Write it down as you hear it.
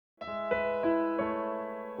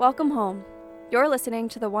Welcome home. You're listening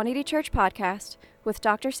to the 180 Church podcast with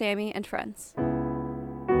Dr. Sammy and friends.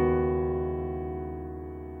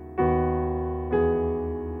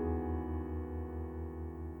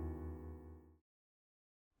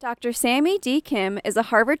 Dr. Sammy D. Kim is a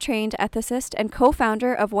Harvard-trained ethicist and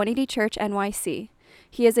co-founder of 180 Church NYC.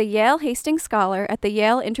 He is a Yale Hastings Scholar at the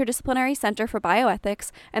Yale Interdisciplinary Center for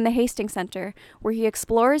Bioethics and the Hastings Center, where he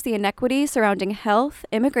explores the inequities surrounding health,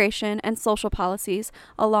 immigration, and social policies,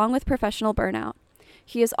 along with professional burnout.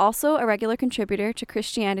 He is also a regular contributor to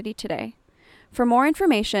Christianity Today. For more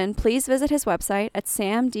information, please visit his website at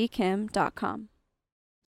samdkim.com.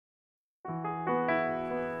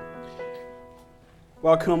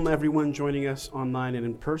 Welcome, everyone joining us online and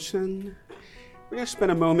in person. We're going to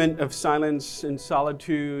spend a moment of silence and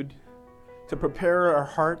solitude to prepare our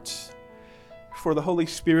hearts for the Holy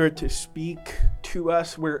Spirit to speak to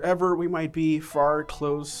us wherever we might be, far,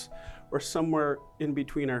 close, or somewhere in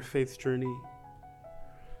between our faith journey.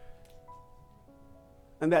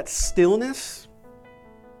 And that stillness,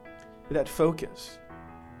 that focus,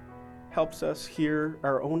 helps us hear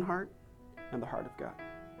our own heart and the heart of God.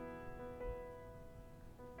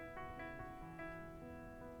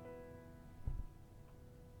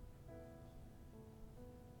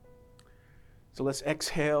 So let's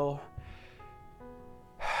exhale.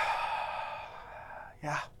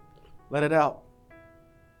 Let it out.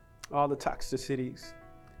 All the toxicities,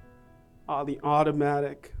 all the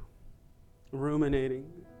automatic, ruminating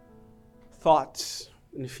thoughts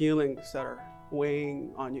and feelings that are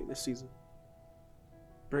weighing on you this season.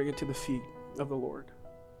 Bring it to the feet of the Lord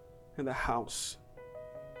in the house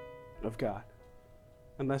of God.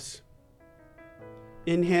 And let's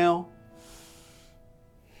inhale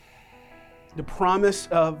the promise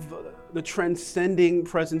of the transcending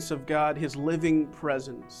presence of God, His living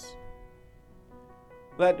presence.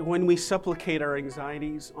 That when we supplicate our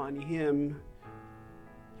anxieties on Him,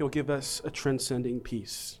 He'll give us a transcending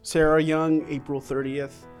peace. Sarah Young, April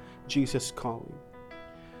 30th, Jesus Calling.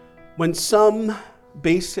 When some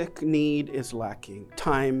basic need is lacking,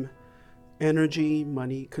 time, energy,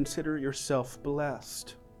 money, consider yourself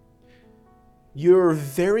blessed. Your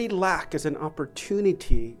very lack is an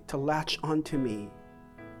opportunity to latch onto me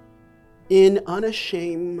in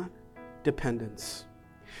unashamed dependence.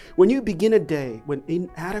 When you begin a day with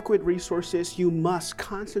inadequate resources, you must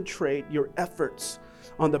concentrate your efforts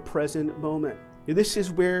on the present moment. This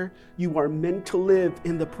is where you are meant to live,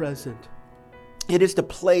 in the present. It is the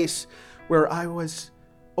place where I was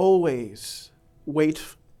always wait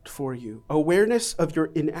for you. Awareness of your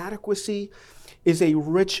inadequacy is a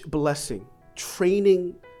rich blessing,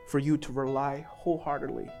 training for you to rely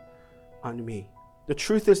wholeheartedly on me. The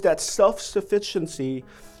truth is that self-sufficiency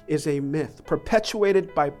is a myth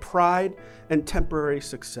perpetuated by pride and temporary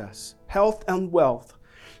success. Health and wealth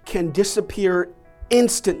can disappear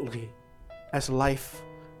instantly as life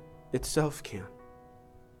itself can.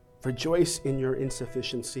 Rejoice in your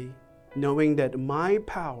insufficiency, knowing that my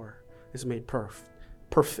power is made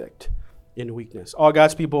perfect in weakness. All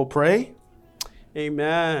God's people pray.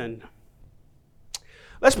 Amen.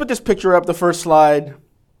 Let's put this picture up, the first slide.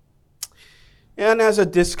 And as a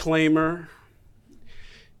disclaimer,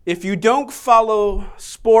 if you don't follow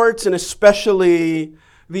sports and especially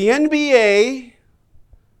the NBA,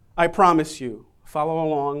 I promise you, follow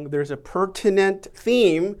along. There's a pertinent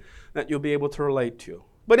theme that you'll be able to relate to.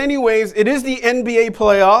 But anyways, it is the NBA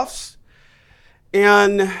playoffs.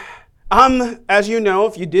 And as you know,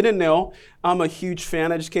 if you didn't know, I'm a huge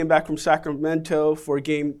fan. I just came back from Sacramento for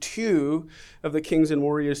Game 2 of the Kings and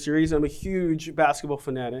Warriors series. I'm a huge basketball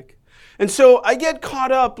fanatic. And so I get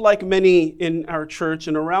caught up, like many in our church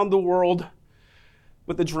and around the world,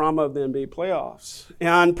 with the drama of the NBA playoffs.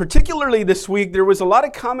 And particularly this week, there was a lot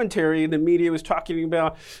of commentary the media was talking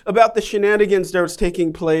about the shenanigans that was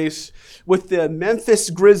taking place with the Memphis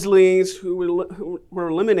Grizzlies, who were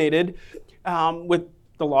eliminated, with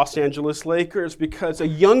the Los Angeles Lakers, because a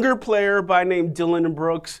younger player by name Dylan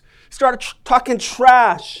Brooks started talking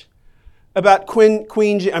trash about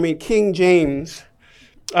King James,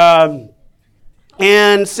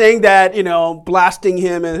 and saying that, blasting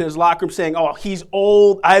him in his locker room, saying, "Oh, he's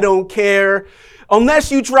old, I don't care.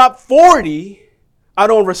 Unless you drop 40, I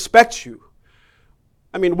don't respect you."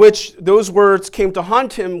 Which those words came to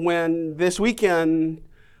haunt him when this weekend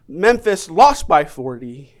Memphis lost by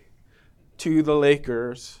 40 to the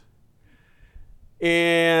Lakers.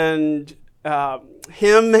 And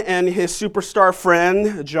him and his superstar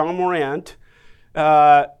friend, John Morant,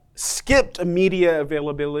 skipped media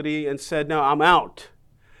availability and said, "No, I'm out."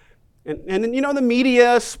 And the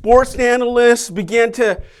media, sports analysts began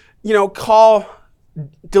to, call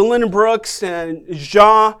Dylan Brooks and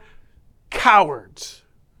Ja, cowards.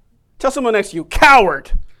 Tell someone next to you,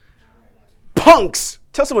 coward. Punks.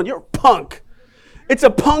 Tell someone, you're a punk. It's a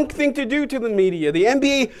punk thing to do to the media. The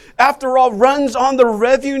NBA, after all, runs on the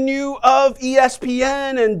revenue of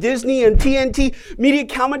ESPN and Disney and TNT. Media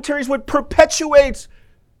commentaries would perpetuate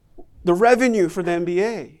the revenue for the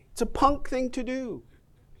NBA. It's a punk thing to do.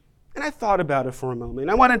 And I thought about it for a moment.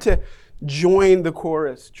 I wanted to join the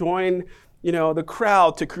chorus, join, the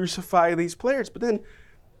crowd to crucify these players. But then,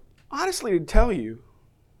 honestly, to tell you,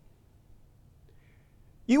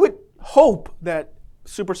 you would hope that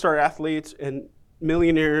superstar athletes and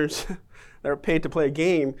millionaires that are paid to play a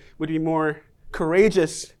game would be more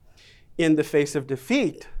courageous in the face of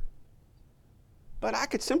defeat. But I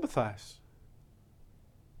could sympathize.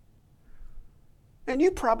 And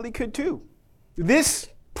you probably could too. This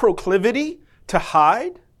proclivity to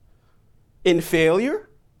hide in failure,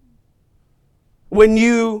 when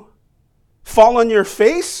you fall on your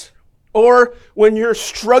face or when you're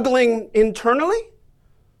struggling internally,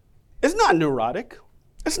 is not neurotic.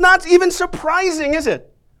 It's not even surprising, is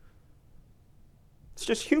it? It's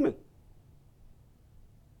just human.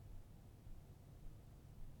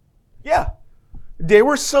 Yeah, they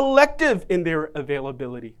were selective in their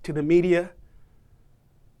availability to the media,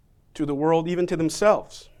 to the world, even to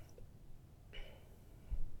themselves.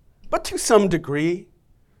 But to some degree,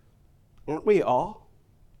 aren't we all?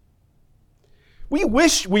 We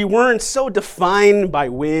wish we weren't so defined by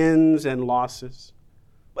wins and losses.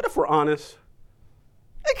 But if we're honest,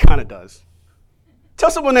 it kind of does.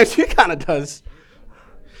 Tell someone next to you, it kind of does.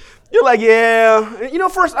 You're like, yeah.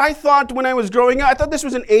 First I thought when I was growing up, I thought this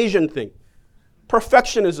was an Asian thing.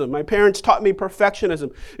 Perfectionism. My parents taught me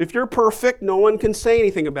perfectionism. If you're perfect, no one can say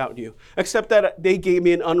anything about you, except that they gave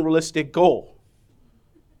me an unrealistic goal.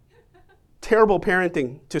 Terrible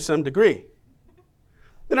parenting to some degree.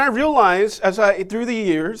 Then I realized, through the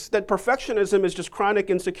years, that perfectionism is just chronic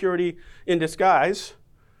insecurity in disguise.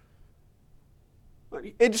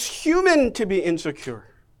 It's human to be insecure.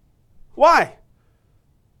 Why?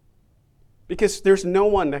 Because there's no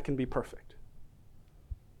one that can be perfect.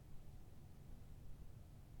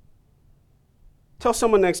 Tell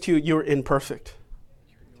someone next to you, you're imperfect.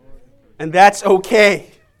 And that's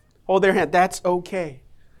okay. Hold their hand, that's okay.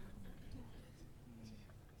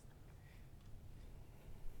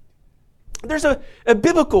 There's a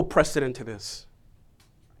biblical precedent to this.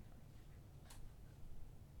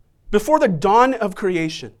 Before the dawn of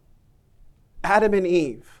creation, Adam and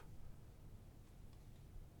Eve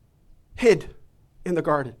hid in the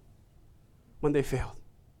garden when they failed.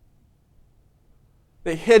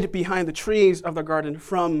 They hid behind the trees of the garden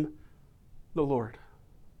from the Lord.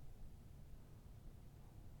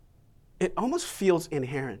 It almost feels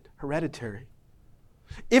inherent, hereditary.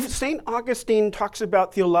 If St. Augustine talks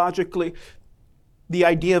about theologically the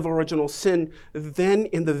idea of original sin, then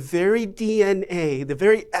in the very DNA, the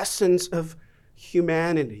very essence of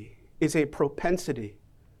humanity is a propensity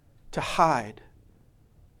to hide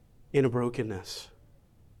in a brokenness.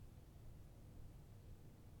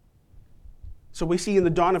 So we see in the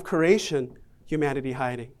dawn of creation, humanity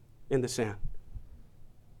hiding in the sand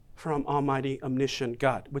from Almighty, omniscient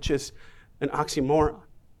God, which is an oxymoron.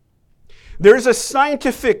 There's a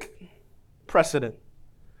scientific precedent.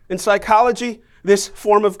 In psychology, this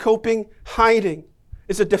form of coping, hiding,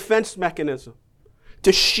 is a defense mechanism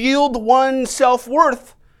to shield one's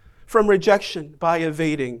self-worth from rejection by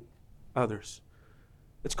evading others.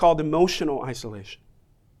 It's called emotional isolation.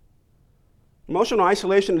 Emotional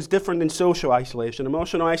isolation is different than social isolation.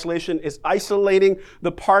 Emotional isolation is isolating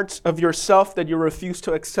the parts of yourself that you refuse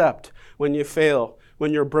to accept when you fail,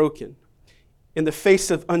 when you're broken, in the face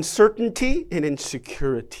of uncertainty and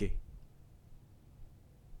insecurity.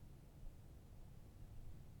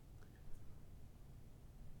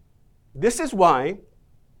 This is why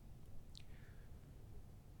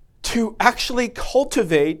to actually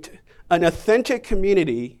cultivate an authentic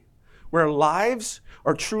community where lives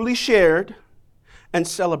are truly shared and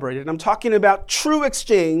celebrated. I'm talking about true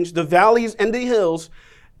exchange, the valleys and the hills,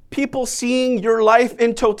 people seeing your life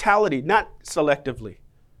in totality, not selectively.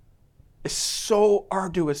 It's so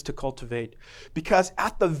arduous to cultivate because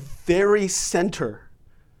at the very center,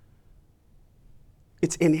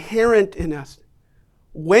 it's inherent in us.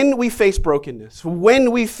 When we face brokenness,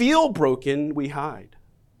 when we feel broken, we hide.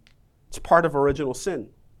 It's part of original sin.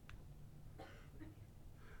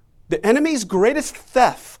 The enemy's greatest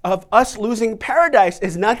theft of us losing paradise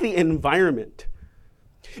is not the environment.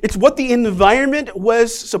 It's what the environment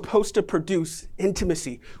was supposed to produce,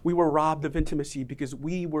 intimacy. We were robbed of intimacy because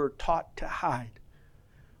we were taught to hide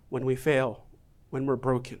when we fail, when we're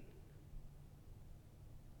broken.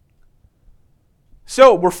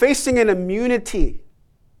 So we're facing an immunity,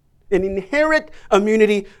 an inherent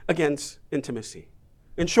immunity against intimacy.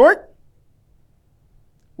 In short,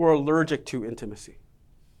 we're allergic to intimacy.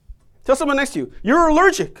 Tell someone next to you, you're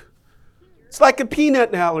allergic. It's like a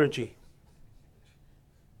peanut allergy.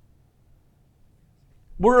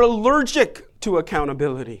 We're allergic to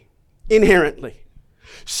accountability, inherently.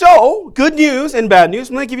 So, good news and bad news.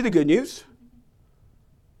 I'm going to give you the good news.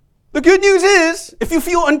 The good news is, if you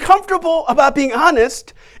feel uncomfortable about being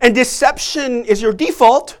honest and deception is your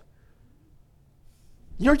default,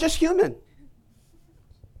 you're just human,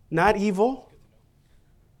 not evil.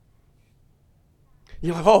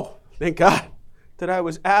 You're like, oh, thank God that I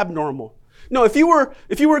was abnormal. No, if you were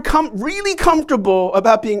really comfortable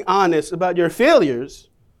about being honest about your failures,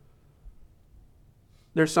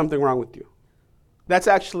 there's something wrong with you. That's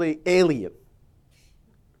actually alien,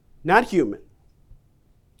 not human.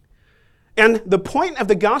 And the point of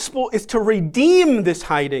the gospel is to redeem this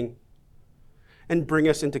hiding and bring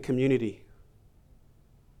us into community,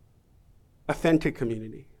 authentic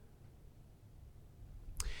community.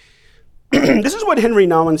 This is what Henry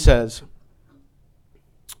Nouwen says.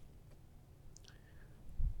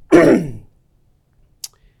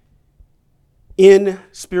 In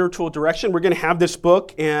Spiritual Direction, we're going to have this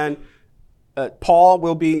book, and Paul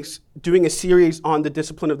will be doing a series on the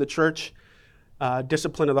discipline of the church,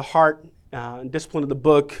 discipline of the heart, and discipline of the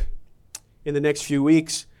book in the next few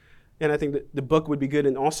weeks. And I think that the book would be good,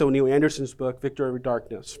 and also Neil Anderson's book, Victory Over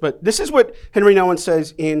Darkness. But this is what Henry Nouwen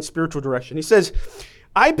says in Spiritual Direction. He says,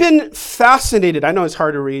 I've been fascinated, I know it's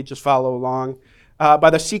hard to read, just follow along, by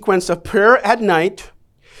the sequence of prayer at night,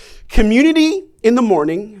 community in the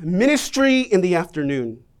morning, ministry in the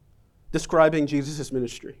afternoon, describing Jesus'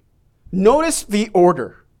 ministry. Notice the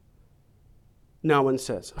order, Nouwen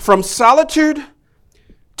says. From solitude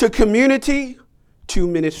to community to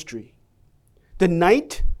ministry. The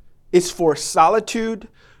night is for solitude,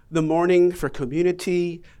 the morning for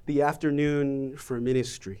community, the afternoon for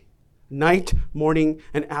ministry. Night, morning,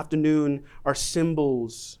 and afternoon are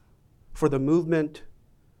symbols for the movement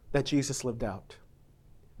that Jesus lived out.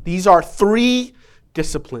 These are 3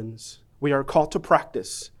 disciplines we are called to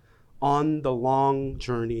practice on the long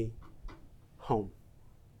journey home.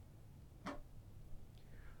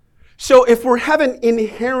 So if we have an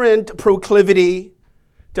inherent proclivity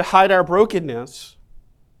to hide our brokenness,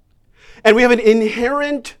 and we have an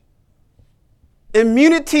inherent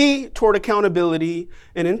immunity toward accountability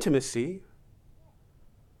and intimacy,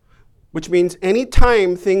 which means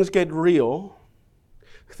anytime things get real,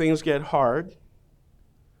 things get hard,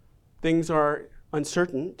 things are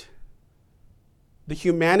uncertain, the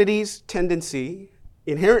humanity's tendency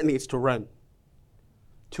inherently is to run,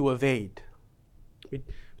 to evade. We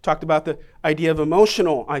talked about the idea of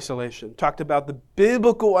emotional isolation, talked about the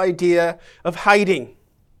biblical idea of hiding.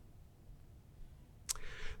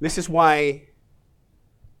 This is why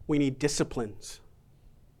we need disciplines.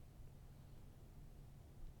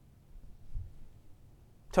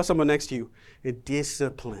 Tell someone next to you, a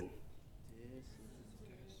discipline.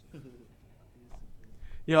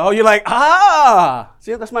 You're like,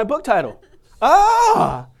 see, that's my book title.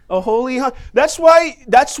 A holy hunt. That's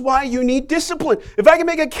why you need discipline. If I can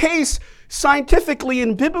make a case scientifically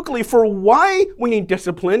and biblically for why we need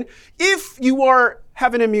discipline, if you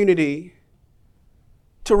have an immunity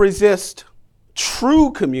to resist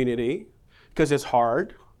true community, because it's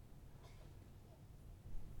hard.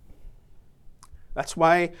 That's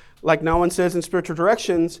why, like Nouwen says in Spiritual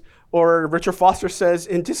Directions, or Richard Foster says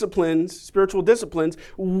in disciplines, spiritual disciplines,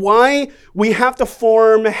 why we have to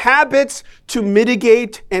form habits to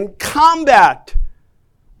mitigate and combat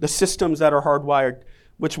the systems that are hardwired,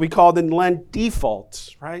 which we call in Lent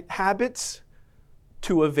defaults, right? Habits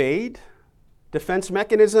to evade, defense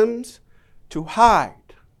mechanisms to hide.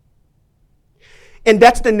 And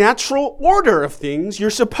that's the natural order of things. You're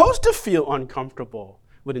supposed to feel uncomfortable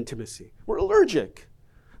with intimacy. We're allergic.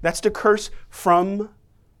 That's the curse from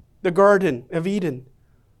the Garden of Eden.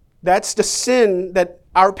 That's the sin that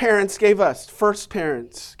our parents gave us, first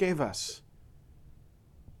parents gave us.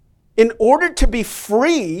 In order to be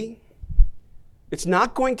free, it's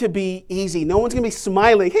not going to be easy. No one's going to be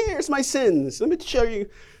smiling. Hey, here's my sins. Let me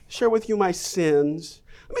share with you my sins.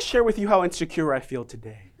 Let me share with you how insecure I feel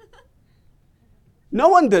today. No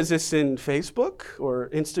one does this in Facebook or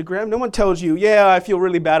Instagram. No one tells you, yeah, I feel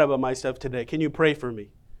really bad about myself today. Can you pray for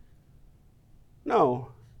me?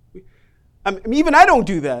 No. Even I don't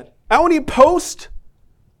do that. I only post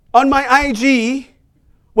on my IG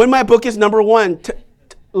when my book is number 1, at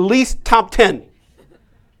least top 10.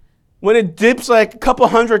 When it dips like a couple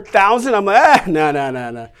 100,000, I'm like,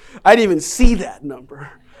 no. I didn't even see that number.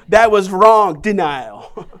 That was wrong.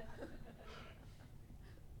 Denial.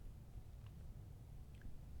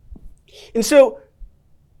 And so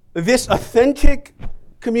this authentic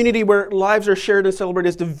community where lives are shared and celebrated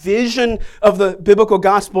is the vision of the biblical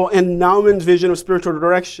gospel and Nauman's vision of spiritual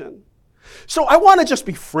direction. So I want to just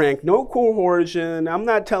be frank, no coercion. I'm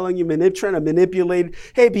not telling you, trying to manipulate.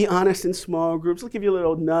 Hey, be honest in small groups. I'll give you a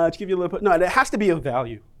little nudge, give you a little. No, it has to be of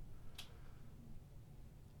value.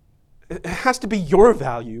 It has to be your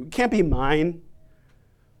value. It can't be mine.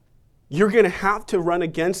 You're going to have to run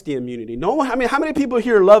against the immunity. No, how many people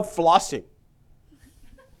here love flossing?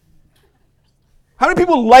 How many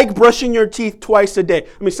people like brushing your teeth twice a day?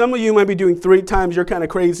 Some of you might be doing 3 times. You're kind of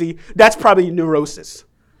crazy. That's probably neurosis.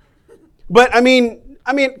 But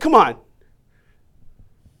come on.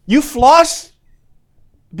 You floss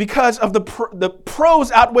because of the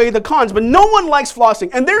pros outweigh the cons, but no one likes flossing.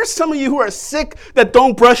 And there's some of you who are sick that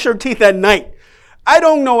don't brush your teeth at night. I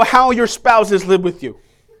don't know how your spouses live with you.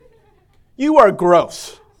 You are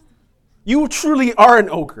gross. You truly are an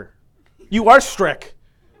ogre. You are strict.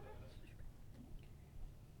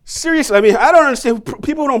 Seriously, I don't understand.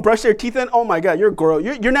 People who don't brush their teeth, oh my God, you're gross.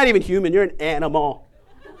 You're not even human. You're an animal.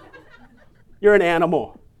 You're an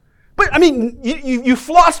animal. But you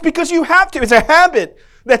floss because you have to. It's a habit.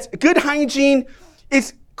 That's good hygiene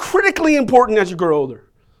is critically important as you grow older.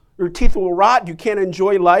 Your teeth will rot. You can't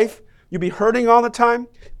enjoy life. You'll be hurting all the time.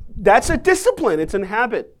 That's a discipline. It's a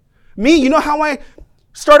habit. Me, you know how I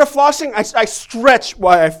started flossing? I stretch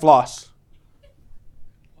while I floss.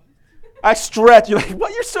 I stretch. You're like,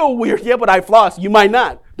 well, you're so weird. Yeah, but I floss. You might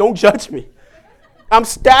not. Don't judge me. I'm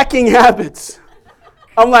stacking habits.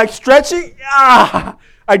 I'm like stretching. I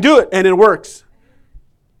do it, and it works.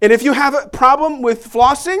 And if you have a problem with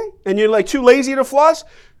flossing, and you're like too lazy to floss,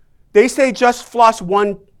 they say just floss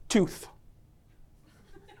one tooth.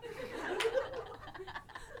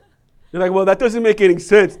 You're like, well, that doesn't make any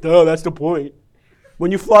sense. Duh, that's the point.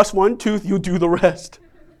 When you floss one tooth, you do the rest.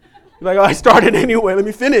 You're like, oh, I started anyway. Let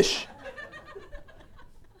me finish.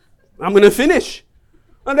 I'm going to finish.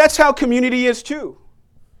 And that's how community is too.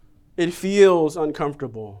 It feels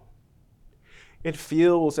uncomfortable. It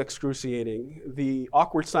feels excruciating. The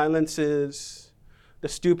awkward silences, the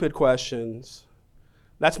stupid questions.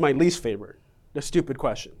 That's my least favorite, the stupid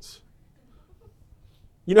questions.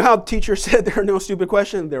 You know how teachers said there are no stupid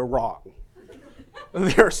questions? They're wrong.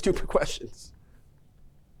 There are stupid questions.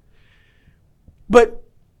 But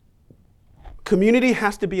community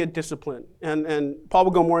has to be a discipline. And Paul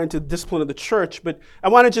will go more into the discipline of the church, but I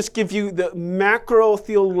want to just give you the macro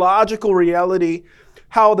theological reality,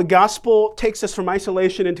 how the gospel takes us from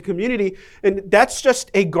isolation into community, and that's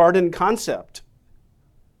just a garden concept.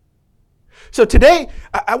 So today,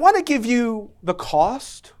 I want to give you the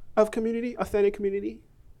cost of community, authentic community.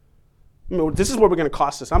 This is what we're going to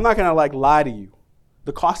cost us. I'm not going to lie to you.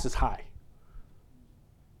 The cost is high.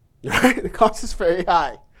 Right? The cost is very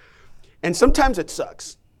high. And sometimes it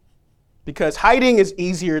sucks because hiding is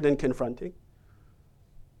easier than confronting.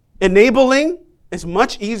 Enabling is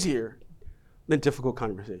much easier than difficult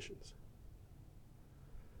conversations.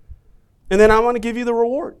 And then I want to give you the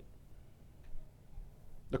reward.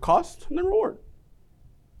 The cost and the reward.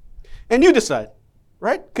 And you decide,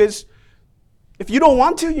 right? Because if you don't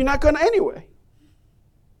want to, you're not going to anyway.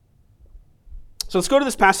 So let's go to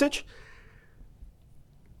this passage.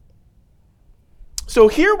 So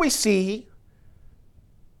here we see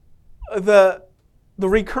the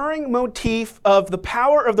recurring motif of the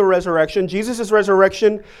power of the resurrection. Jesus'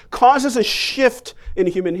 resurrection causes a shift in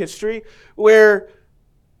human history where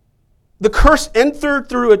the curse entered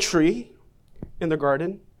through a tree in the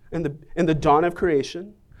garden in the dawn of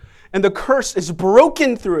creation, and the curse is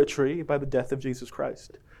broken through a tree by the death of Jesus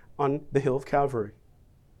Christ on the hill of Calvary.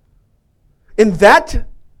 And that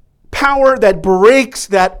power that breaks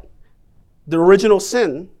the original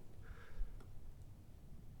sin,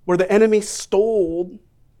 where the enemy stole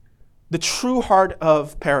the true heart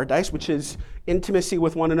of paradise, which is intimacy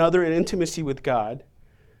with one another and intimacy with God,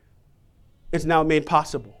 is now made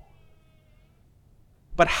possible.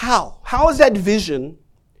 But how? How is that vision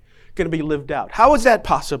going to be lived out? How is that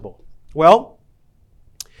possible? Well,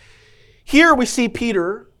 here we see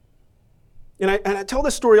Peter, and I tell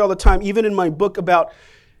this story all the time, even in my book, about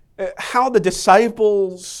how the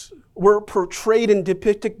disciples were portrayed and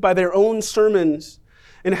depicted by their own sermons,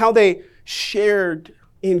 and how they shared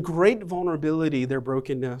in great vulnerability their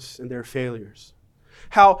brokenness and their failures.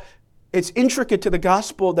 How it's intricate to the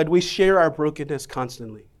gospel that we share our brokenness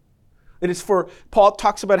constantly. It is Paul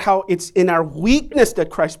talks about how it's in our weakness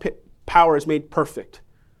that Christ's power is made perfect.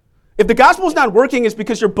 If the gospel is not working, it's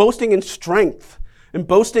because you're boasting in strength And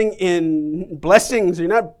boasting in blessings, you're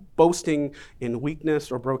not boasting in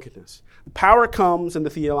weakness or brokenness. The power comes in the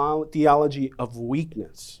theology of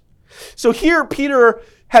weakness. So here Peter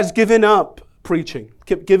has given up preaching,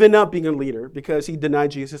 given up being a leader because he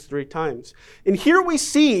denied Jesus 3 times. And here we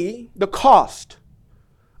see the cost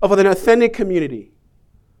of an authentic community.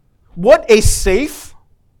 What a safe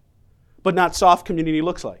but not soft community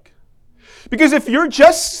looks like. Because if you're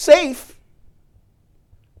just safe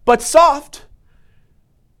but soft,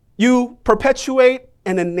 you perpetuate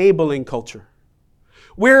an enabling culture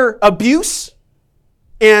where abuse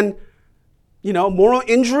and moral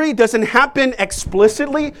injury doesn't happen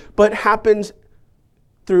explicitly, but happens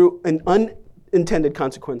through an unintended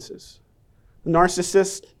consequences.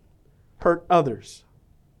 Narcissists hurt others.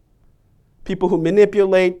 People who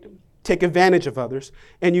manipulate, take advantage of others,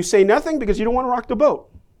 and you say nothing because you don't want to rock the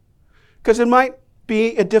boat. Because it might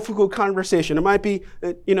be a difficult conversation. It might be,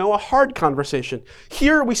 a hard conversation.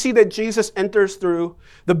 Here we see that Jesus enters through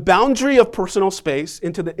the boundary of personal space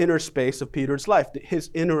into the inner space of Peter's life,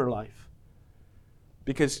 his inner life.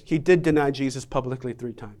 Because he did deny Jesus publicly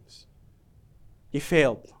 3 times. He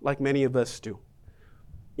failed, like many of us do,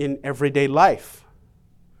 in everyday life.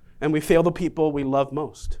 And we fail the people we love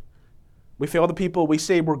most. We fail the people we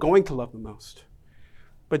say we're going to love the most.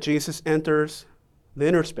 But Jesus enters the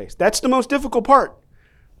inner space. That's the most difficult part.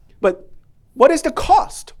 But what is the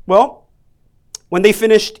cost? Well, when they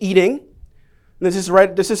finished eating, and this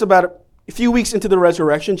is about a few weeks into the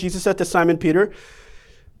resurrection, Jesus said to Simon Peter,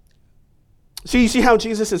 so you see how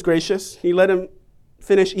Jesus is gracious? He let him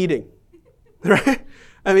finish eating, right?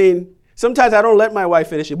 I mean, sometimes I don't let my wife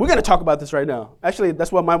finish it. We're going to talk about this right now. Actually,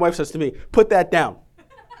 that's what my wife says to me. Put that down.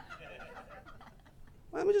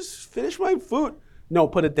 Let me just finish my food. No,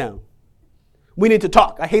 put it down. We need to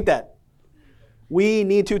talk. I hate that. We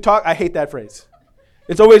need to talk. I hate that phrase.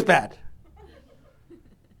 It's always bad.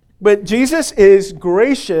 But Jesus is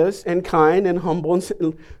gracious and kind and humble.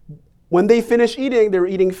 And when they finish eating, they were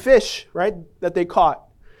eating fish, right, that they caught.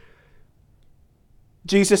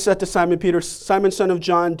 Jesus said to Simon Peter, Simon, son of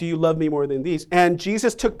John, do you love me more than these? And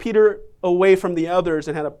Jesus took Peter away from the others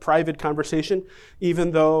and had a private conversation,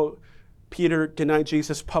 even though Peter denied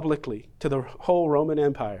Jesus publicly to the whole Roman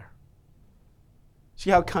Empire. See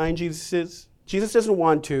how kind Jesus is? Jesus doesn't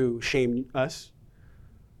want to shame us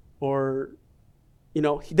or, he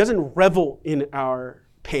doesn't revel in our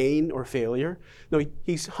pain or failure. No,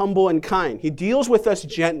 he's humble and kind. He deals with us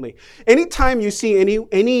gently. Anytime you see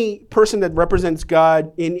any person that represents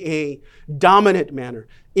God in a dominant manner,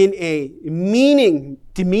 in a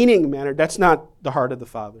demeaning manner, that's not the heart of the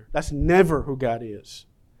Father. That's never who God is.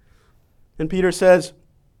 And Peter says,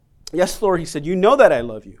 yes, Lord, he said, you know that I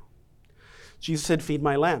love you. Jesus said, feed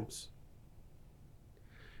my lambs.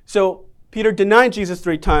 So Peter denied Jesus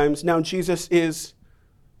 3 times. Now Jesus is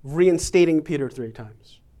reinstating Peter 3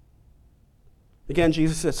 times. Again,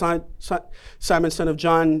 Jesus says, Simon, son of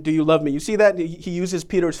John, do you love me? You see that? He uses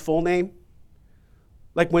Peter's full name.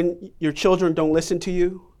 Like when your children don't listen to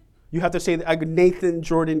you, you have to say Nathan,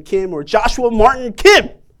 Jordan, Kim, or Joshua, Martin, Kim.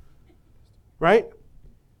 Right?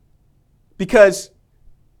 Because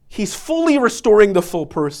he's fully restoring the full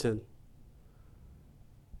person.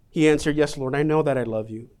 He answered, yes, Lord, I know that I love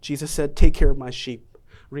you. Jesus said, take care of my sheep.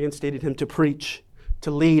 Reinstated him to preach,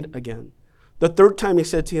 to lead again. The 3rd time he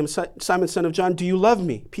said to him, Simon, son of John, do you love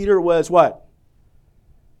me? Peter was what?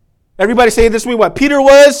 Everybody say this with me, what? Peter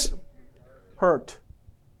was hurt.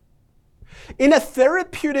 In a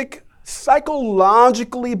therapeutic,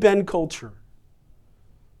 psychologically bent culture,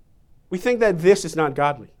 we think that this is not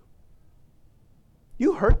godly.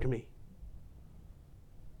 You hurt me.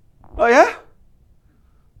 Oh yeah?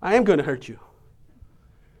 I am going to hurt you.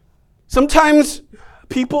 Sometimes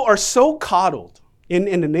people are so coddled in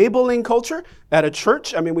an enabling culture at a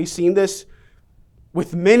church. I mean, we've seen this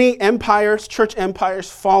with many empires, church empires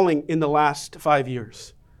falling in the last 5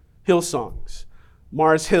 years. Hillsongs,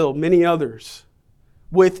 Mars Hill, many others,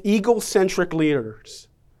 with egocentric leaders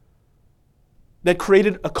that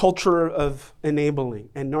created a culture of enabling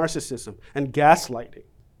and narcissism and gaslighting.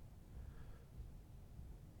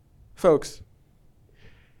 Folks,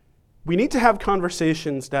 we need to have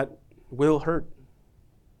conversations that will hurt.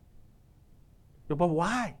 But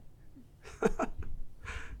why?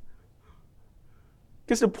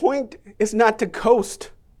 Because the point is not to coast.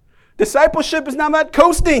 Discipleship is not about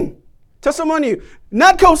coasting. Tell someone you,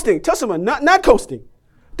 not coasting. Tell someone, not coasting.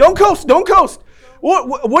 Don't coast, don't coast.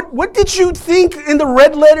 What did you think in the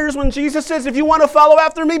red letters when Jesus says, if you want to follow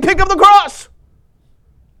after me, pick up the cross?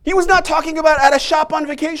 He was not talking about at a shop on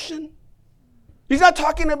vacation. He's not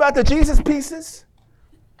talking about the Jesus pieces.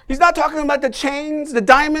 He's not talking about the chains, the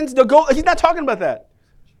diamonds, the gold. He's not talking about that.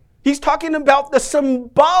 He's talking about the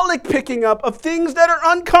symbolic picking up of things that are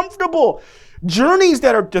uncomfortable, journeys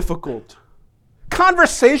that are difficult,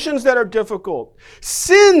 conversations that are difficult,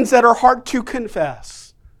 sins that are hard to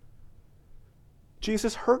confess.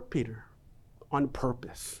 Jesus hurt Peter on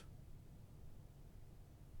purpose.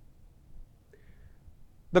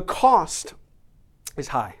 The cost is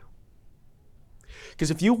high.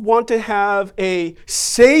 Because if you want to have a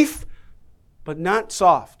safe but not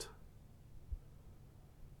soft,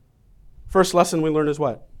 first lesson we learned is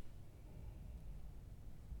what?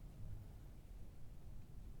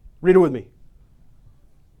 Read it with me.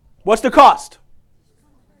 What's the cost?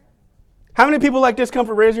 How many people like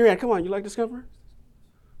discomfort? Raise your hand. Come on, you like discomfort?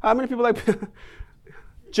 How many people like...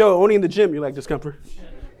 Joe, only in the gym you like discomfort.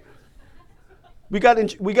 We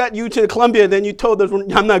got you to Columbia, then you told us,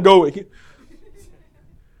 I'm not going.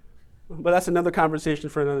 But that's another conversation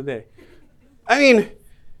for another day. I mean,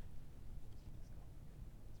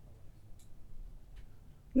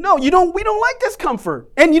 no, we don't like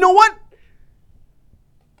discomfort. And you know what?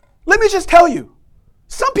 Let me just tell you.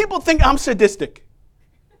 Some people think I'm sadistic.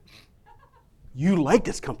 You like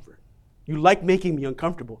discomfort. You like making me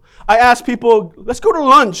uncomfortable. I ask people, let's go to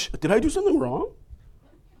lunch. Did I do something wrong?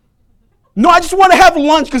 No, I just want to have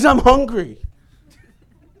lunch because I'm hungry.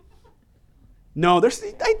 No,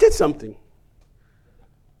 I did something.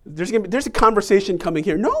 There's a conversation coming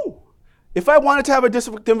here. No. If I wanted to have a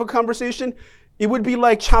difficult conversation, it would be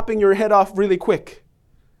like chopping your head off really quick.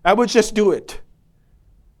 I would just do it.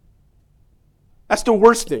 That's the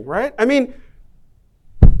worst thing, right? I mean,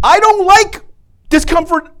 I don't like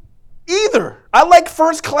discomfort either. I like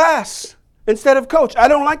first class instead of coach. I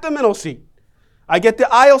don't like the middle seat. I get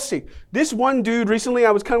the aisle seat. This one dude recently,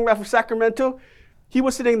 I was coming back from Sacramento. He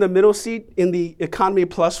was sitting in the middle seat in the Economy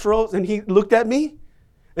Plus rows, and he looked at me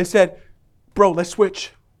and said, bro, let's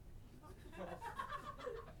switch.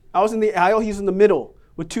 I was in the aisle, he's in the middle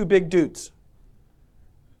with two big dudes.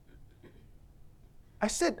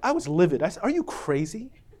 I was livid. I said, are you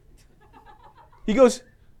crazy? He goes,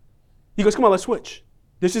 come on, let's switch.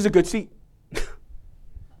 This is a good seat. This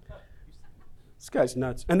guy's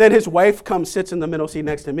nuts. And then his wife comes, sits in the middle seat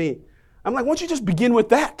next to me. I'm like, why don't you just begin with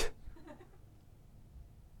that?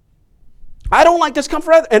 I don't like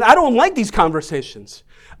discomfort, and I don't like these conversations.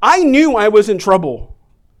 I knew I was in trouble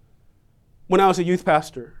when I was a youth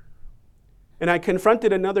pastor. And I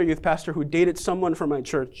confronted another youth pastor who dated someone from my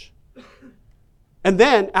church. And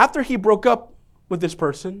then, after he broke up with this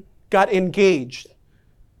person, got engaged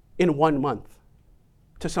in 1 month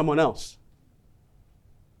to someone else.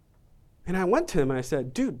 And I went to him and I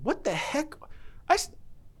said, dude, what the heck?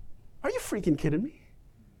 Are you freaking kidding me?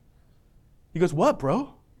 He goes, what,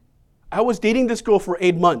 bro? I was dating this girl for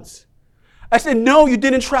 8 months. I said, no, you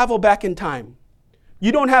didn't travel back in time.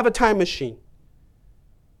 You don't have a time machine.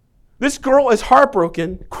 This girl is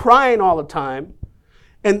heartbroken, crying all the time.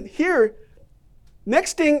 And here,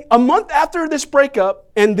 next thing, a month after this breakup,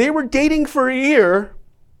 and they were dating for a year,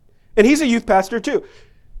 and he's a youth pastor too.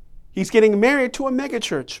 He's getting married to a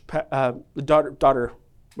megachurch, the daughter,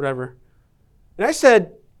 whatever. And I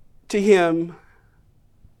said to him,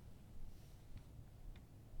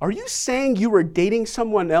 are you saying you were dating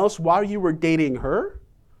someone else while you were dating her?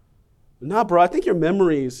 Nah, bro, I think your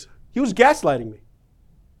memory is... He was gaslighting me.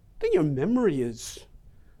 I think your memory is...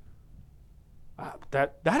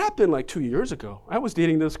 That happened like 2 years ago. I was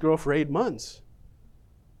dating this girl for 8 months.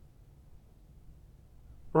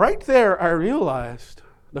 Right there, I realized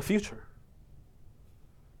the future.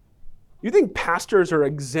 You think pastors are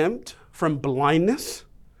exempt from blindness,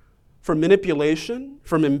 from manipulation,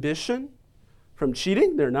 from ambition, from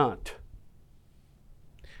cheating? They're not.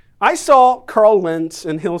 I saw Carl Lentz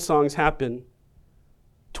and Hillsongs happen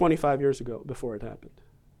 25 years ago before it happened.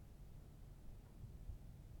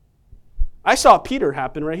 I saw Peter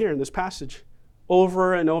happen right here in this passage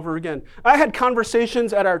over and over again. I had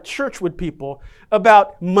conversations at our church with people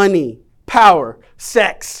about money, power,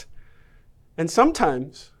 sex. And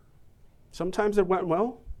sometimes it went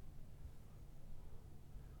well.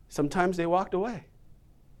 Sometimes they walked away.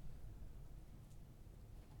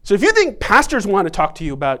 So if you think pastors want to talk to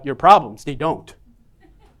you about your problems, they don't.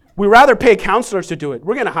 We rather pay counselors to do it.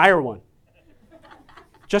 We're going to hire one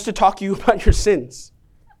just to talk to you about your sins.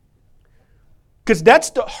 Because that's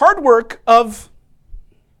the hard work of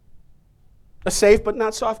a safe but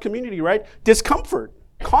not soft community, right? Discomfort.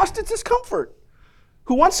 Constant discomfort.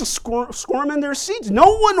 Who wants to squirm in their seats?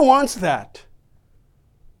 No one wants that.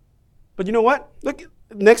 But you know what? Look,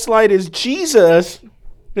 next slide is Jesus.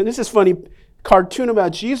 And this is funny cartoon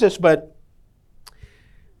about Jesus, but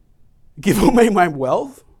give away my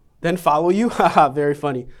wealth Then follow you? Haha, very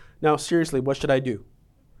funny. Now, seriously, what should I do?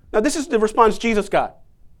 Now, this is the response Jesus got.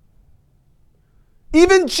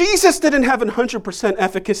 Even Jesus didn't have 100%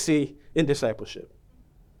 efficacy in discipleship.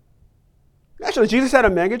 Actually, Jesus had a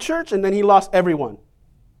mega church, and then he lost everyone.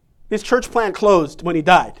 His church plant closed when he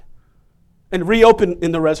died and reopened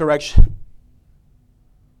in the resurrection.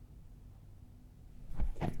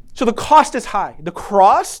 So the cost is high. The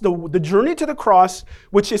cross, the journey to the cross,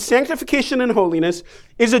 which is sanctification and holiness,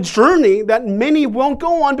 is a journey that many won't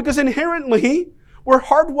go on because inherently we're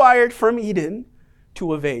hardwired from Eden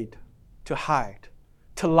to evade, to hide,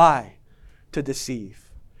 to lie, to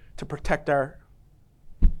deceive, to protect our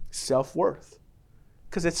self-worth.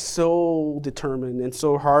 Because it's so determined and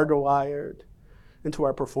so hardwired into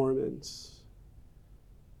our performance.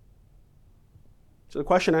 So the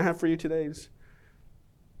question I have for you today is,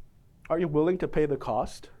 are you willing to pay the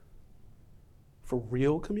cost for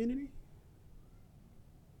real community?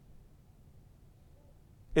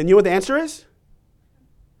 And you know what the answer is?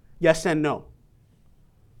 Yes and no.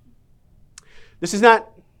 This is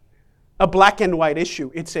not a black and white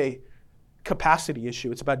issue. It's a capacity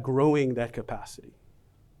issue. It's about growing that capacity.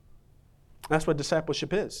 That's what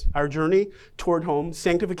discipleship is. Our journey toward home,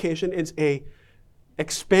 sanctification, is a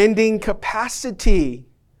expanding capacity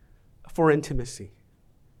for intimacy.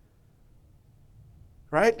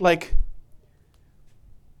 Right? Like,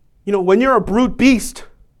 when you're a brute beast,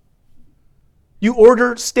 you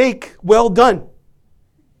order steak well done.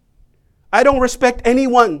 I don't respect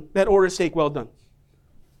anyone that orders steak well done.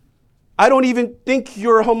 I don't even think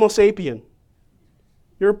you're a Homo sapien.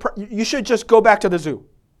 You should just go back to the zoo.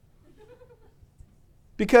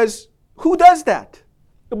 Because who does that?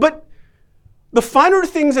 But the finer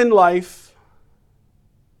things in life,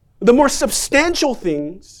 the more substantial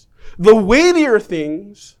things, the weightier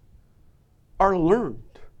things are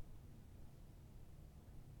learned.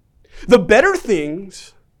 The better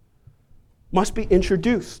things must be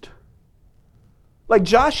introduced. Like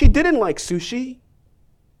Josh, he didn't like sushi.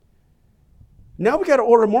 Now we got to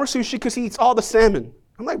order more sushi because he eats all the salmon.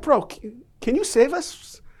 I'm like, bro, can you save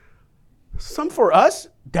us some for us?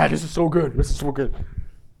 Dad, this is so good. This is so good.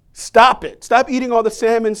 Stop it. Stop eating all the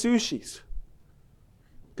salmon sushis.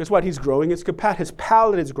 Guess what? He's growing his capacity. His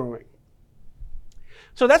palate is growing.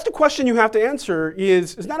 So that's the question you have to answer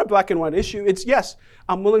is, it's not a black and white issue. It's, yes,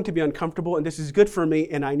 I'm willing to be uncomfortable, and this is good for me,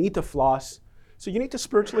 and I need to floss. So you need to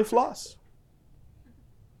spiritually floss.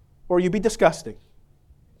 Or you be disgusting.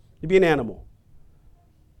 You be an animal.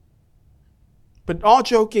 But all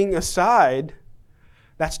joking aside,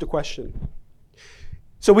 that's the question.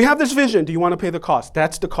 So we have this vision. Do you want to pay the cost?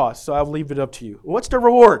 That's the cost. So I'll leave it up to you. What's the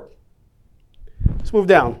reward? Let's move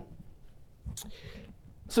down.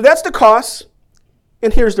 So that's the cost.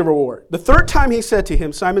 And here's the reward. The third time he said to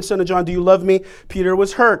him, Simon, son of John, do you love me? Peter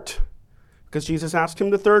was hurt because Jesus asked him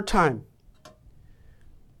the third time.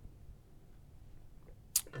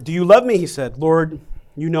 Do you love me? He said, Lord,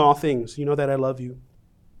 you know all things. You know that I love you.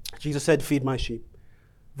 Jesus said, feed my sheep.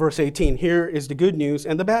 Verse 18, here is the good news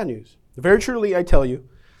and the bad news. Very truly, I tell you,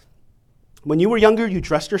 when you were younger, you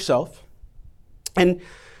dressed yourself and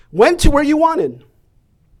went to where you wanted.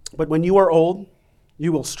 But when you are old,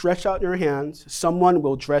 you will stretch out your hands. Someone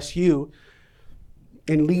will dress you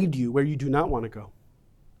and lead you where you do not want to go.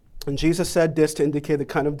 And Jesus said this to indicate the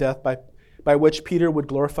kind of death by which Peter would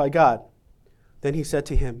glorify God. Then he said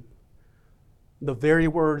to him, the very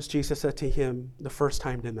words Jesus said to him the first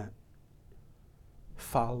time they met.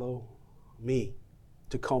 Follow me,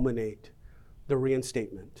 to culminate the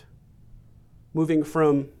reinstatement. Moving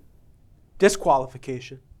from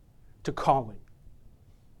disqualification to calling.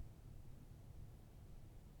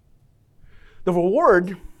 The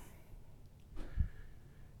reward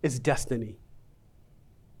is destiny,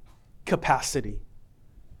 capacity,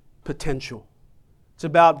 potential. It's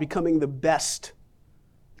about becoming the best.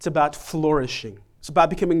 It's about flourishing. It's about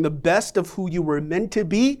becoming the best of who you were meant to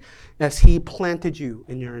be as He planted you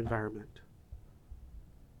in your environment.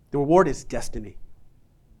 The reward is destiny.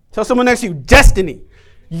 Tell someone next to you, destiny.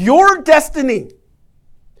 Your destiny.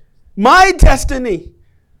 My destiny.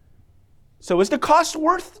 So is the cost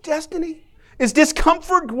worth destiny? Is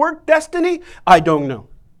discomfort worth destiny? I don't know.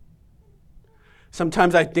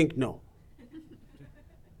 Sometimes I think no.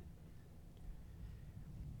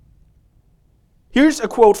 Here's a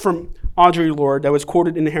quote from Audre Lorde that was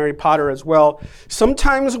quoted in Harry Potter as well.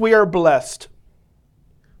 Sometimes we are blessed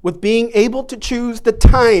with being able to choose the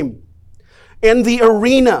time and the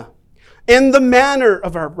arena and the manner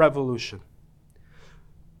of our revolution.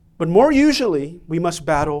 But more usually, we must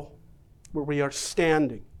battle where we are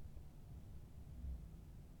standing.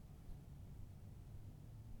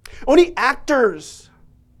 Only actors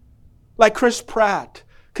Like Chris Pratt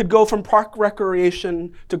could go from Park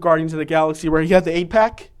Recreation to Guardians of the Galaxy where he had the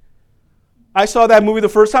 8-pack. I saw that movie the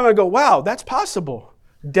first time, I go, wow, that's possible.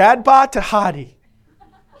 Dad bod to hottie.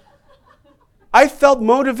 I felt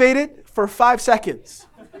motivated for 5 seconds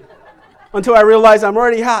until I realized I'm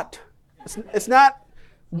already hot. It's not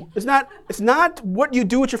what you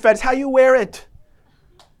do with your fat, it's how you wear it.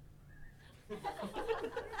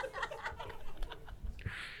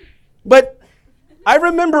 But I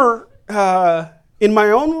remember in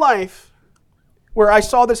my own life where I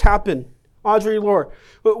saw this happen, Audrey Lorde,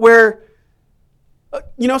 where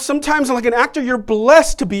sometimes like an actor, you're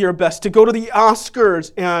blessed to be your best, to go to the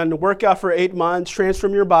Oscars and work out for 8 months,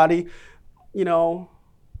 transform your body,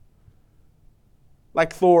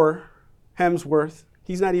 like Thor, Hemsworth.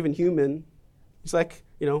 He's not even human. He's like,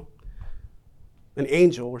 an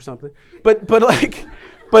angel or something. But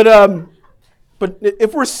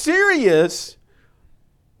if we're serious,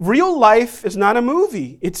 real life is not a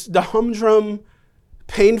movie. It's the humdrum,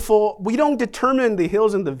 painful. We don't determine the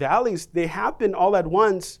hills and the valleys. They happen all at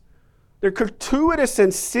once. They're gratuitous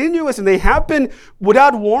and sinuous, and they happen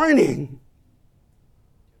without warning.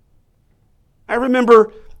 I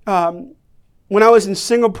remember when I was in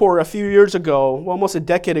Singapore a few years ago, almost a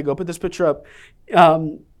decade ago, put this picture up,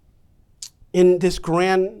 in this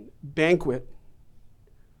grand banquet.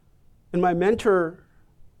 And my mentor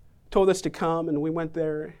told us to come, and we went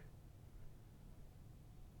there.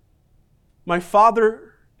 My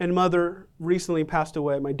father and mother recently passed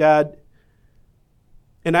away, my dad.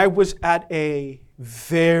 And I was at a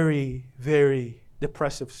very, very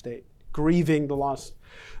depressive state, grieving the loss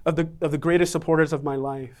of the greatest supporters of my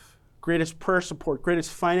life, greatest prayer support,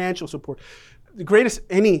 greatest financial support, the greatest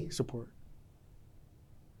any support.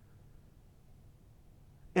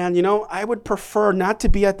 And I would prefer not to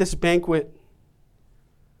be at this banquet,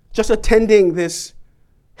 just attending this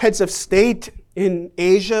heads of state in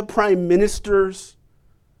Asia, prime ministers,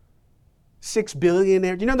 6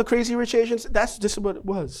 billionaires. The Crazy Rich Asians? That's just what it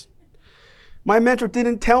was. My mentor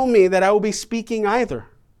didn't tell me that I will be speaking either.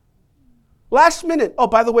 Last minute, oh,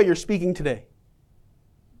 by the way, you're speaking today.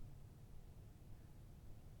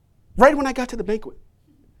 Right when I got to the banquet.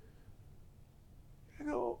 I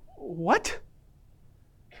go, what?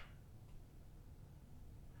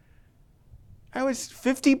 I was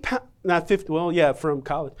 50 pounds, not 50, well, yeah, from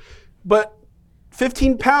college, but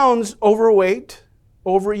 15 pounds overweight,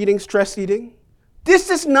 overeating, stress eating. This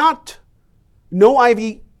is not, no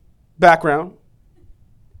Ivy background,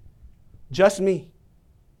 just me.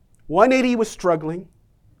 180 was struggling.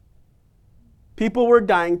 People were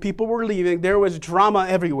dying, people were leaving, there was drama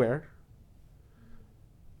everywhere.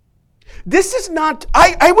 This is not,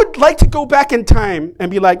 I would like to go back in time and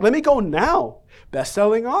be like, let me go now.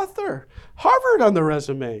 Best-selling author, Harvard on the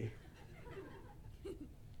resume.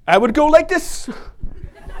 I would go like this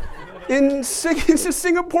in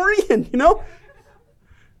Singaporean,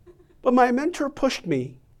 But my mentor pushed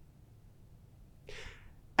me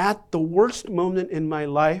at the worst moment in my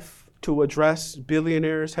life to address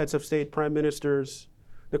billionaires, heads of state, prime ministers,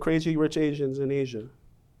 the crazy rich Asians in Asia,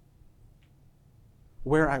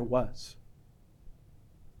 where I was.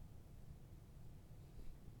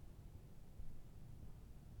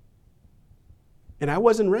 And I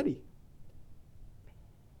wasn't ready.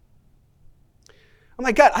 I'm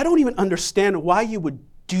like, God, I don't even understand why you would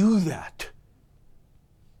do that.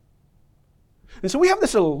 And so we have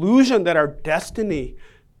this illusion that our destiny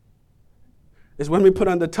is when we put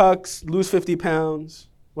on the tux, lose 50 pounds.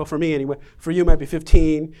 Well, for me anyway. For you, it might be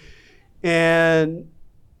 15. And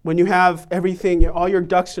when you have everything, all your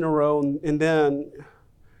ducks in a row,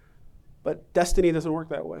 but destiny doesn't work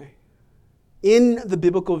that way. In the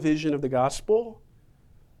biblical vision of the gospel,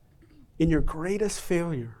 in your greatest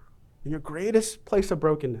failure, in your greatest place of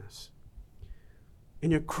brokenness,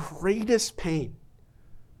 in your greatest pain,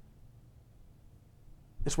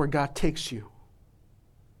 is where God takes you.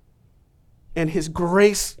 And His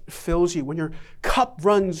grace fills you. When your cup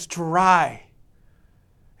runs dry,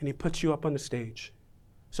 and He puts you up on the stage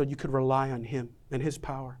so you could rely on Him and His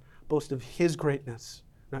power, boast of His greatness,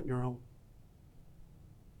 not your own.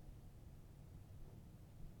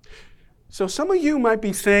 So some of you might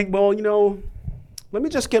be saying, well, let me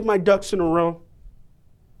just get my ducks in a row.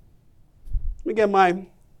 Let me get my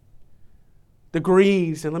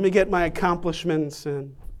degrees and let me get my accomplishments.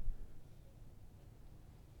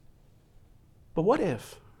 But what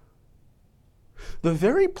if the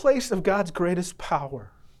very place of God's greatest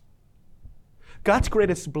power, God's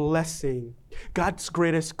greatest blessing, God's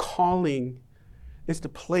greatest calling is the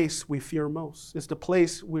place we fear most. It's the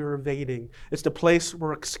place we're evading. It's the place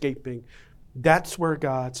we're escaping. That's where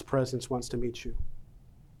God's presence wants to meet you.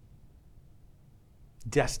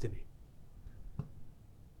 Destiny.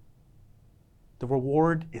 The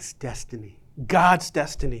reward is destiny. God's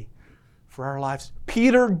destiny for our lives.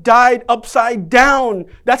 Peter died upside down.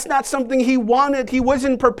 That's not something he wanted. He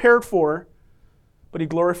wasn't prepared for. But he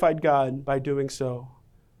glorified God by doing so.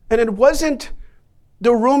 And it wasn't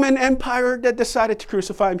the Roman Empire that decided to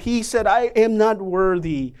crucify him. He said, I am not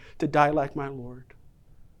worthy to die like my Lord.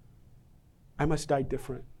 I must die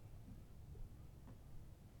different.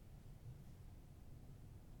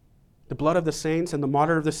 The blood of the saints and the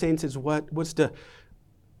martyr of the saints is what was the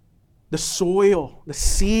soil, the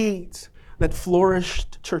seeds that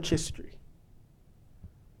flourished church history.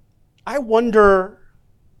 I wonder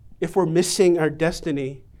if we're missing our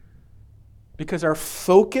destiny because our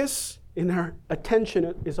focus and our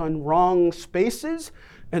attention is on wrong spaces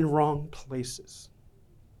and wrong places.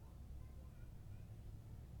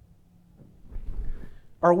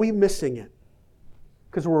 Are we missing it?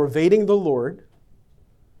 Because we're evading the Lord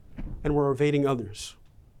and we're evading others.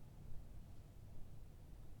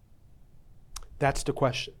 That's the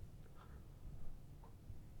question.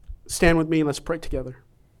 Stand with me and let's pray together.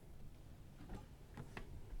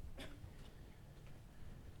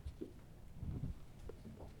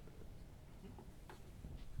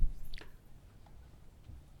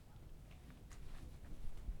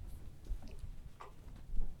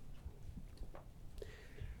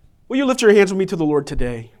 Will you lift your hands with me to the Lord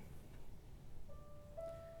today?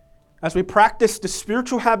 As we practice the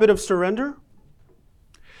spiritual habit of surrender,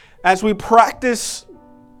 as we practice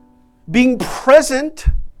being present,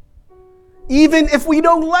 even if we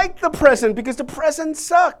don't like the present, because the present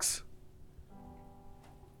sucks.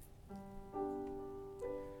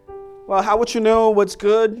 Well, how would you know what's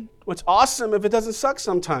good, what's awesome, if it doesn't suck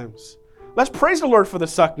sometimes? Let's praise the Lord for the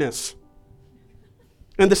suckness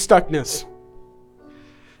and the stuckness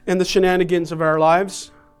and the shenanigans of our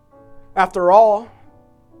lives. After all,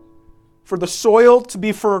 for the soil to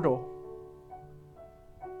be fertile,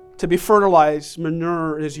 to be fertilized,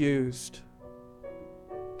 manure is used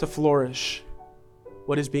to flourish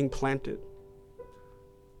what is being planted.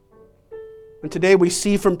 And today we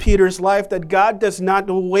see from Peter's life that God does not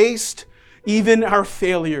waste even our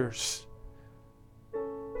failures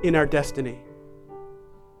in our destiny.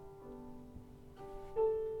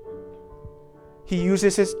 He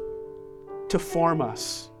uses it to form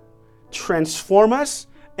us, transform us,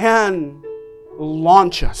 and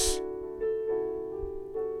launch us.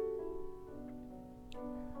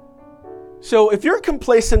 So if you're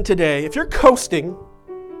complacent today, if you're coasting,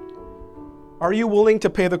 are you willing to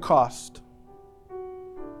pay the cost?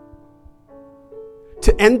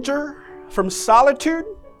 To enter from solitude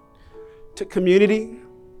to community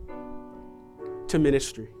to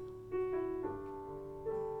ministry.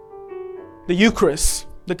 The Eucharist,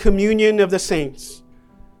 the communion of the saints.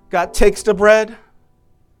 God takes the bread.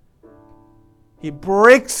 He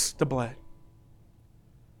breaks the bread.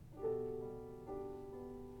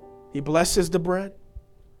 He blesses the bread,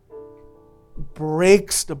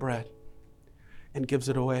 breaks the bread, and gives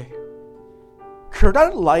it away. Could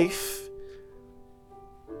our life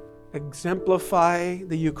exemplify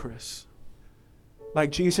the Eucharist?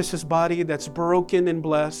 Like Jesus' body that's broken and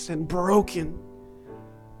blessed and broken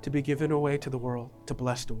to be given away to the world, to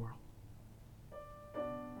bless the world.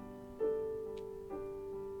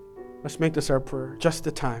 Let's make this our prayer. Just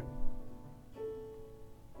the time.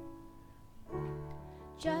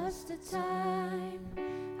 Just the time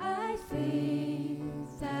I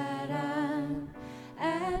think that I'm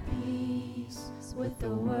at peace with the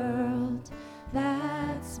world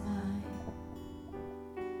that's mine.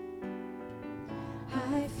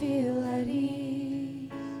 I feel at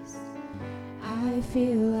ease, I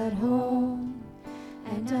feel at home,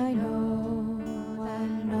 and I know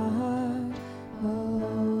I'm not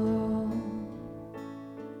alone.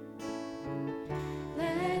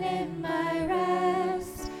 Then in my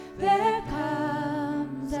rest there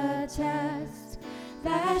comes a test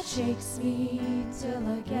that shakes me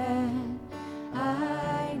till again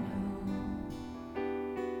I know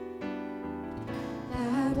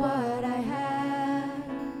that what I had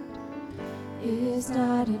is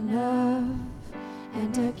not enough,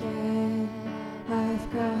 and again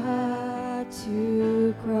I've got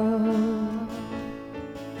to grow.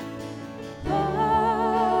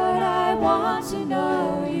 Lord, I want to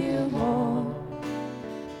know you more.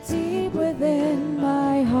 Deep within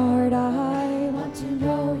my heart, I want to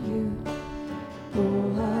know you.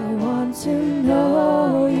 Oh, I want to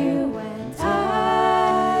know you, and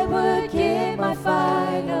I would give my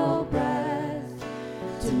final breath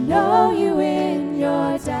to know you in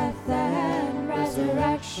your death and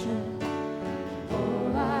resurrection.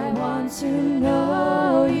 Oh, I want to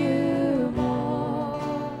know you more.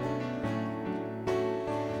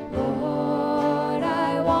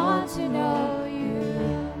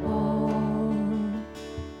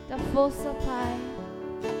 full supply.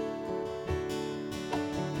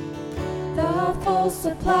 The full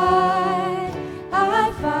supply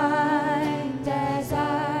I find as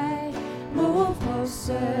I move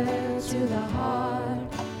closer to the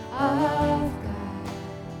heart of God.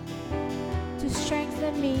 To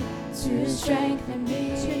strengthen me,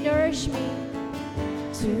 to nourish me,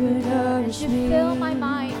 to fill my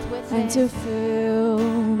mind with and it. to fill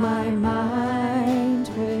my mind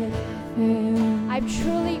with Him. I've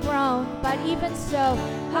truly grown, but even so,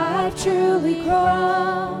 I've truly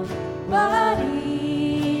grown, but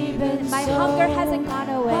even my so, hunger hasn't gone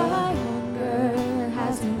away. My hunger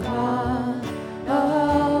hasn't gone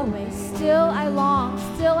away. Still I long,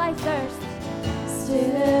 still I thirst.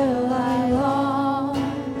 Still I long,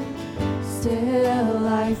 still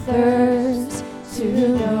I thirst to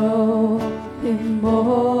know Him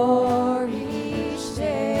more each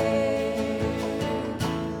day.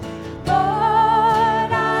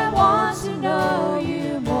 Lord, I want to know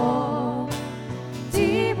You more.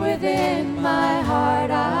 Deep within my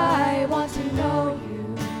heart, I want to know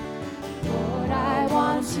You. Lord, I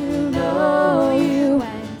want to know You,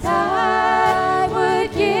 and I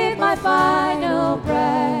would give my final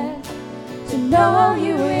breath to know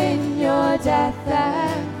You in Your death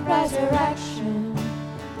and resurrection.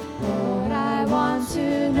 Lord, I want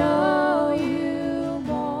to know You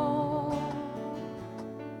more.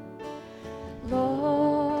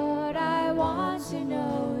 Lord, I want to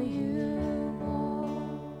know You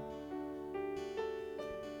more.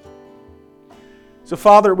 So,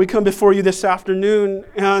 Father, we come before You this afternoon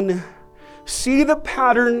and see the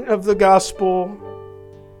pattern of the gospel.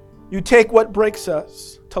 You take what breaks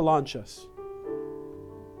us to launch us.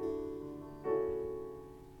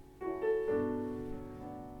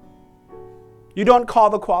 You don't call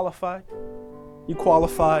the qualified. You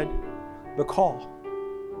qualified the call.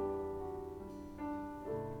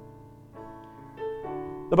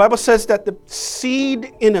 The Bible says that the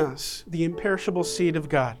seed in us, the imperishable seed of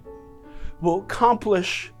God, will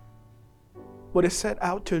accomplish what is set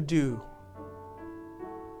out to do.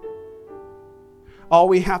 All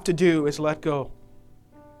we have to do is let go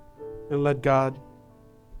and let God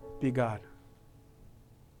be God.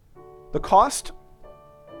 The cost?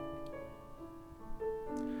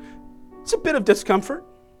 It's a bit of discomfort.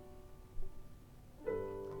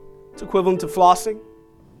 It's equivalent to flossing,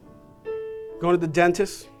 going to the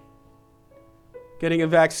dentist, getting a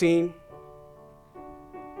vaccine.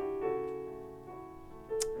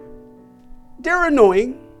 They're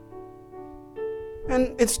annoying,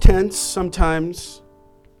 and it's tense sometimes,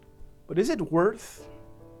 but is it worth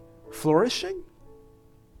flourishing?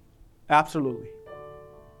 Absolutely.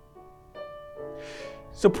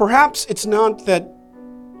 So perhaps it's not that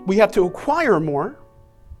we have to acquire more.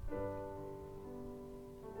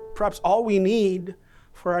 Perhaps all we need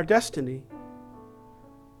for our destiny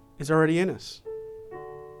is already in us.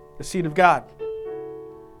 The seed of God.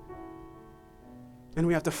 And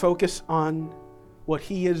we have to focus on what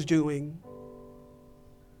He is doing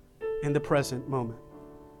in the present moment.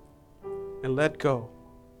 And let go.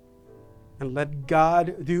 And let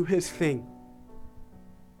God do His thing.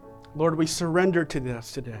 Lord, we surrender to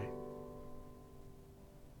this today.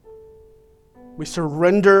 We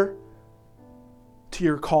surrender to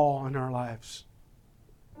Your call on our lives.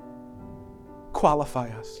 Qualify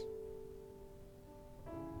us.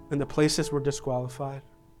 In the places we're disqualified.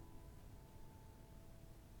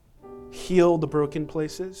 Heal the broken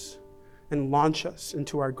places and launch us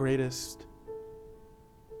into our greatest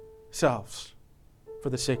selves for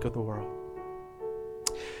the sake of the world.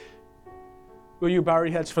 Will you bow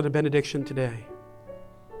your heads for the benediction today?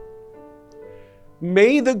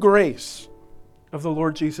 May the grace of the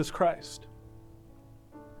Lord Jesus Christ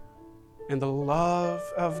and the love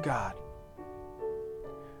of God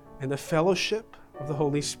and the fellowship of the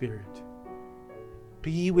Holy Spirit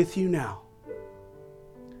be with you now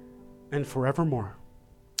and forevermore.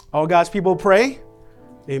 All God's people pray.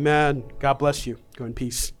 Amen. God bless you. Go in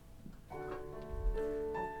peace.